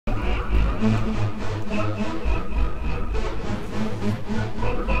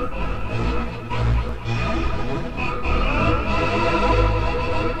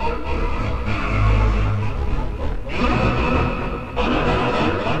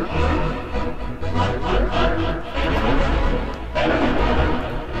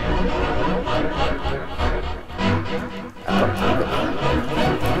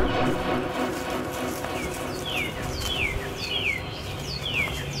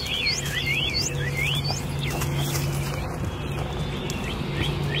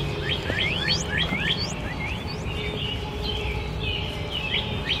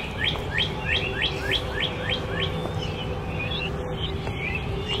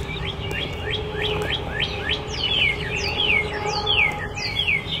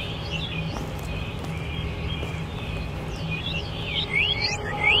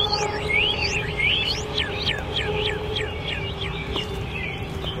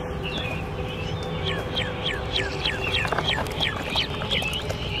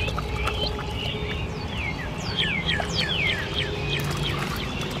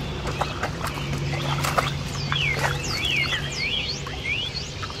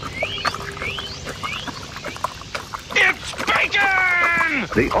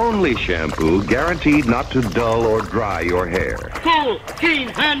The only shampoo guaranteed not to dull or dry your hair. Cool, keen,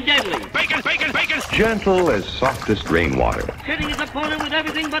 and deadly. Bacon, bacon, bacon! Gentle as softest rainwater. Hitting his opponent with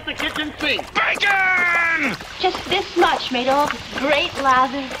everything but the kitchen sink. Bacon! Just this much made all this great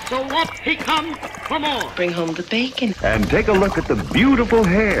lather. So what? He comes for more. Bring home the bacon. And take a look at the beautiful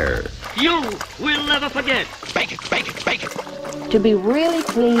hair. You will never forget. Bacon, bacon, bacon! To be really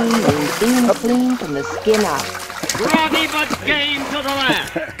clean means being clean from the skin up. Groggy but game to the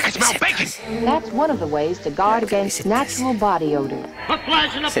last. I smell bacon! That's one of the ways to guard against natural body odor. A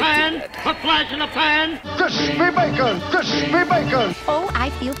flash in a pan, a flash in a pan. Crispy bacon! Crispy bacon! Oh, I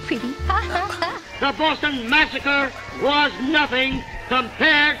feel pretty. The Boston Massacre was nothing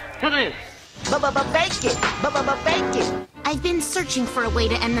compared to this. Bacon! I've been searching for a way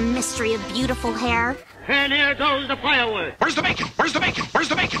to end the mystery of beautiful hair. And here goes the firework. Where's the bacon? Where's the bacon? Where's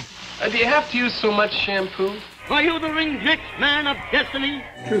the bacon? Do you have to use so much shampoo? Are you the ring-necked man of destiny?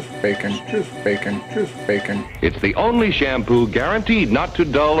 Juice bacon, juice bacon, juice bacon. It's the only shampoo guaranteed not to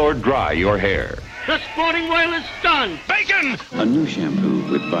dull or dry your hair. The sporting whale is stunned. Bacon! A new shampoo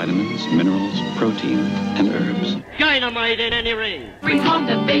with vitamins, minerals, protein, and herbs. Dynamite in any ring. Bring home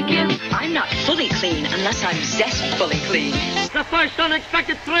the bacon. I'm not fully clean unless I'm zestfully clean. The first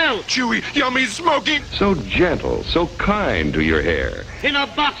unexpected thrill. Chewy, yummy, smoky! So gentle, so kind to your hair. In a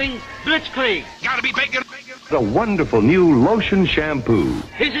boxing blitzkrieg. Gotta be bacon! A wonderful new lotion shampoo.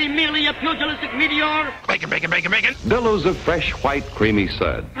 Is he merely a pugilistic meteor? Bacon, bacon, bacon, bacon! Billows of fresh, white, creamy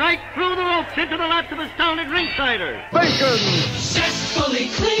suds. Right through the ropes into the laps of astounded ringsiders. Bacon! Zestfully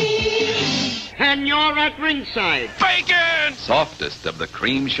clean. And you're at ringside. Bacon! Softest of the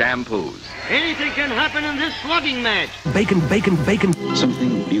cream shampoos. Anything can happen in this slugging match. Bacon, bacon, bacon.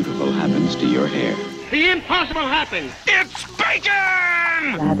 Something beautiful happens to your hair. The impossible happens. It's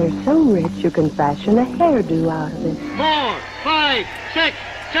bacon! Lather so rich you can fashion a hairdo out of it. 4, 5, 6,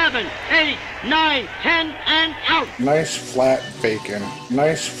 7, 8, 9, 10, and out. Nice flat bacon.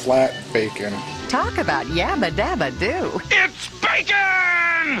 Nice flat bacon. Talk about yabba dabba do. It's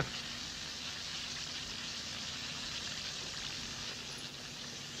bacon!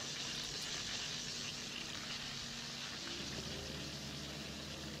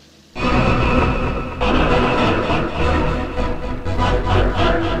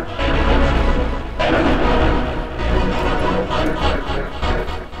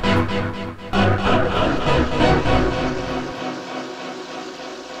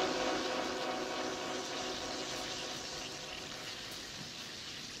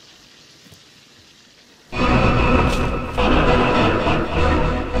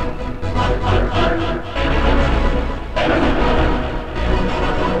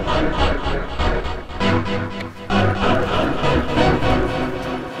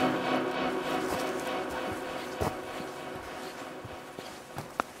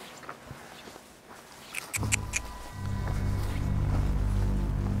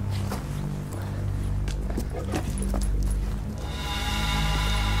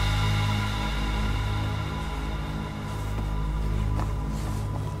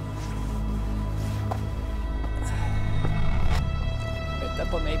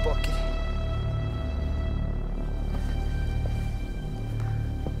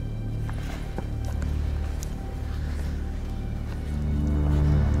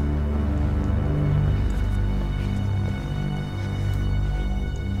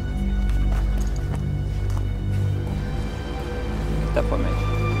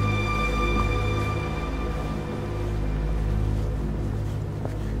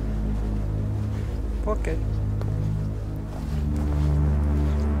 Ok.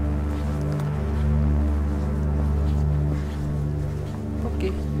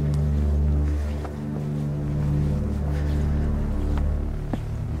 Ok.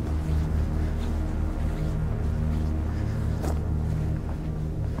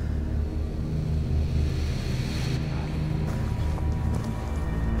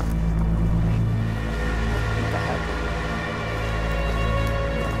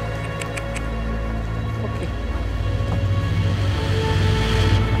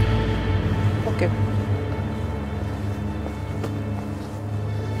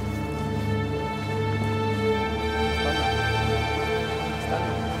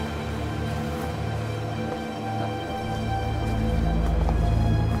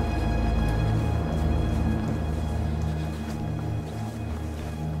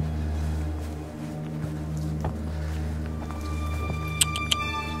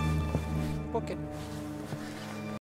 Ok.